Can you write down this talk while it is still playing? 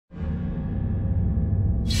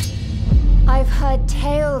I've heard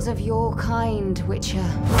tales of your kind, Witcher.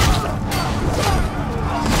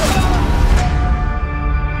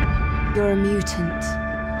 You're a mutant,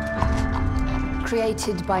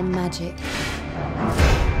 created by magic,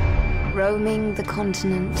 roaming the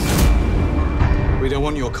continent. We don't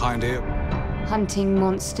want your kind here. Hunting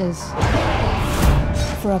monsters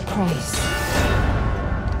for a price.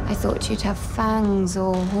 I thought you'd have fangs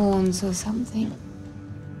or horns or something.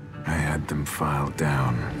 I had them filed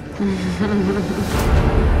down.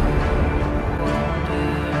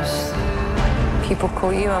 People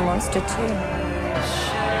call you a monster too.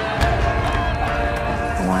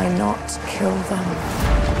 Why not kill them?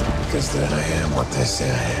 Because then I am what they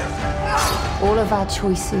say I am. All of our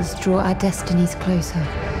choices draw our destinies closer.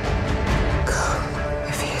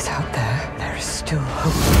 If he is out there, there is still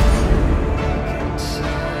hope.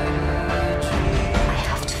 I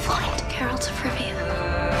have to find Geralt of Rivia.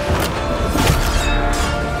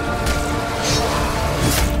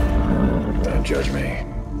 Don't judge me.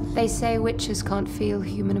 They say witches can't feel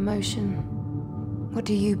human emotion. What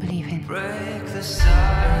do you believe in?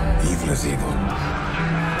 Evil is evil.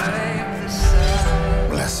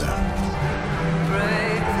 Lesser.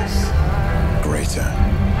 Greater.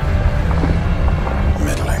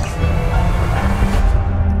 Middling.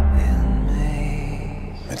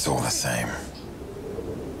 It's all the same.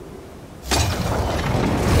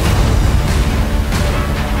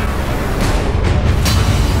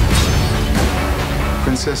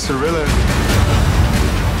 Princess Cirilla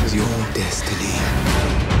It's your destiny.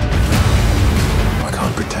 I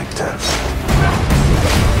can't protect her.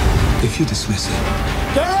 If you dismiss it,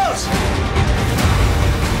 Geralt!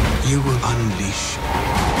 you will unleash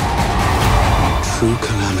true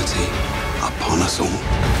calamity upon us all.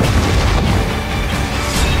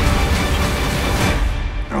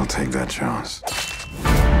 I'll take that chance.